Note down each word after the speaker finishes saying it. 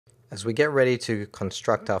As we get ready to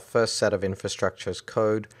construct our first set of infrastructure as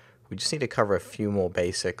code, we just need to cover a few more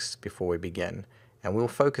basics before we begin. And we'll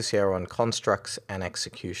focus here on constructs and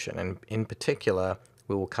execution. And in particular,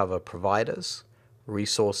 we will cover providers,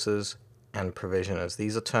 resources, and provisioners.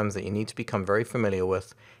 These are terms that you need to become very familiar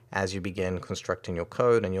with as you begin constructing your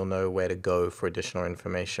code, and you'll know where to go for additional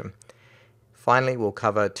information. Finally, we'll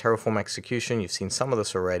cover Terraform execution. You've seen some of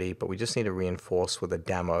this already, but we just need to reinforce with a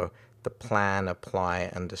demo the plan, apply,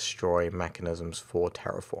 and destroy mechanisms for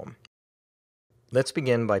Terraform. Let's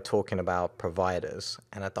begin by talking about providers.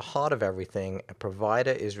 And at the heart of everything, a provider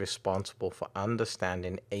is responsible for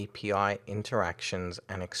understanding API interactions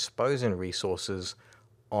and exposing resources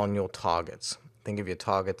on your targets. Think of your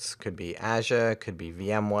targets, could be Azure, could be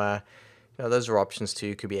VMware. Those are options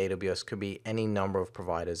too. Could be AWS, could be any number of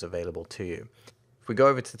providers available to you. If we go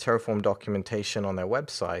over to the Terraform documentation on their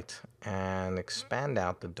website and expand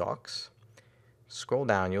out the docs, scroll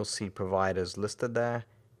down, you'll see providers listed there,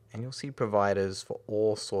 and you'll see providers for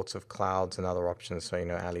all sorts of clouds and other options. So,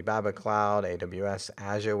 Alibaba Cloud, AWS,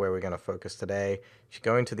 Azure, where we're going to focus today. If you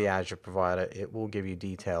go into the Azure provider, it will give you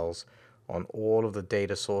details on all of the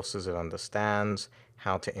data sources it understands,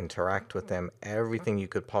 how to interact with them. Everything you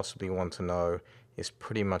could possibly want to know is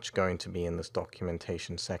pretty much going to be in this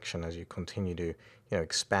documentation section as you continue to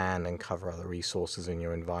expand and cover other resources in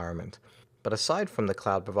your environment. But aside from the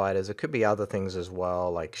cloud providers, it could be other things as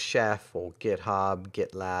well, like Chef or GitHub,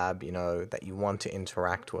 GitLab, that you want to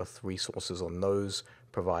interact with resources on those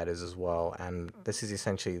providers as well. And this is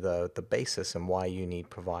essentially the basis and why you need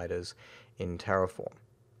providers in Terraform.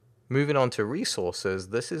 Moving on to resources,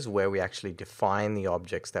 this is where we actually define the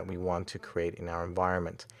objects that we want to create in our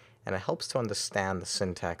environment. And it helps to understand the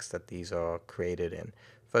syntax that these are created in.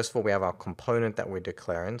 First of all, we have our component that we're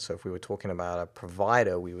declaring. So if we were talking about a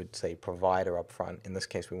provider, we would say provider up front. In this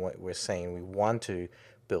case, we're saying we want to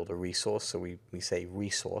build a resource, so we say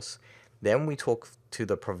resource. Then we talk to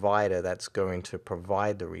the provider that's going to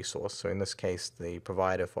provide the resource. So in this case, the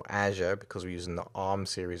provider for Azure, because we're using the ARM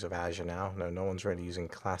series of Azure now. No one's really using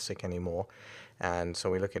Classic anymore. And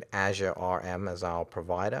so we look at Azure RM as our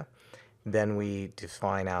provider. Then we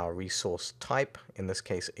define our resource type. In this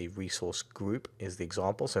case, a resource group is the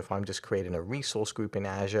example. So if I'm just creating a resource group in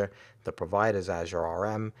Azure, the provider is Azure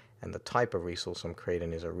RM, and the type of resource I'm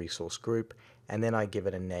creating is a resource group. And then I give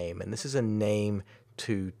it a name. And this is a name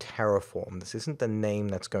to Terraform. This isn't the name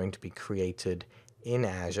that's going to be created in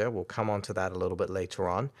Azure. We'll come on to that a little bit later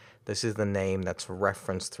on. This is the name that's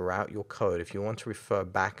referenced throughout your code. If you want to refer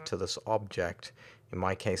back to this object, in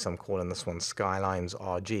my case, I'm calling this one Skylines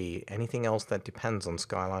RG. Anything else that depends on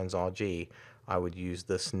Skylines RG, I would use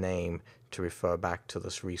this name to refer back to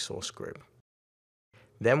this resource group.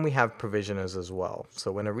 Then we have provisioners as well.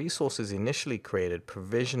 So when a resource is initially created,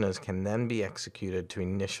 provisioners can then be executed to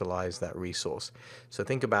initialize that resource. So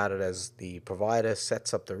think about it as the provider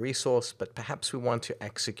sets up the resource, but perhaps we want to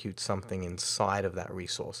execute something inside of that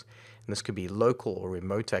resource. And this could be local or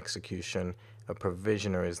remote execution. A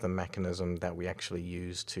provisioner is the mechanism that we actually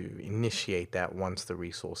use to initiate that once the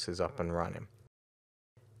resource is up and running.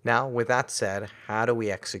 Now, with that said, how do we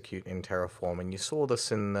execute in Terraform? And you saw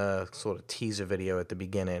this in the sort of teaser video at the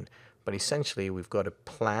beginning, but essentially we've got to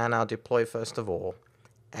plan our deploy first of all,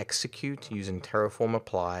 execute using Terraform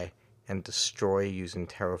apply, and destroy using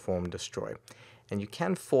Terraform destroy. And you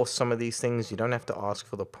can force some of these things. You don't have to ask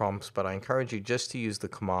for the prompts, but I encourage you just to use the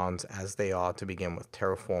commands as they are to begin with.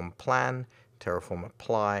 Terraform plan, Terraform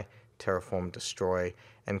apply, Terraform destroy,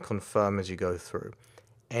 and confirm as you go through.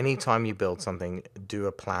 Anytime you build something, do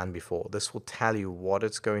a plan before. This will tell you what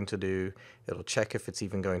it's going to do. It'll check if it's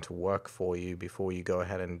even going to work for you before you go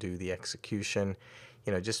ahead and do the execution.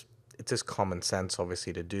 It's just common sense,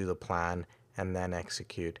 obviously, to do the plan and then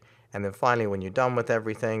execute. And then finally, when you're done with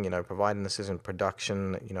everything, providing this isn't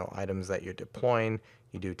production, items that you're deploying,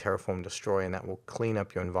 you do Terraform destroy, and that will clean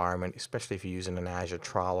up your environment, especially if you're using an Azure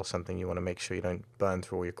trial or something. You want to make sure you don't burn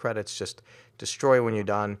through all your credits. Just destroy when you're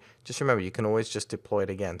done. Just remember, you can always just deploy it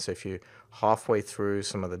again. So if you're halfway through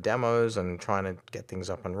some of the demos and trying to get things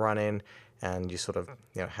up and running, and you sort of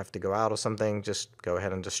have to go out or something, just go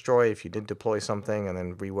ahead and destroy if you did deploy something, and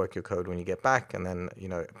then rework your code when you get back, and then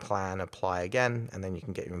plan, apply again, and then you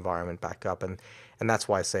can get your environment back up. And that's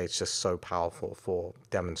why I say it's just so powerful for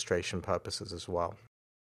demonstration purposes as well.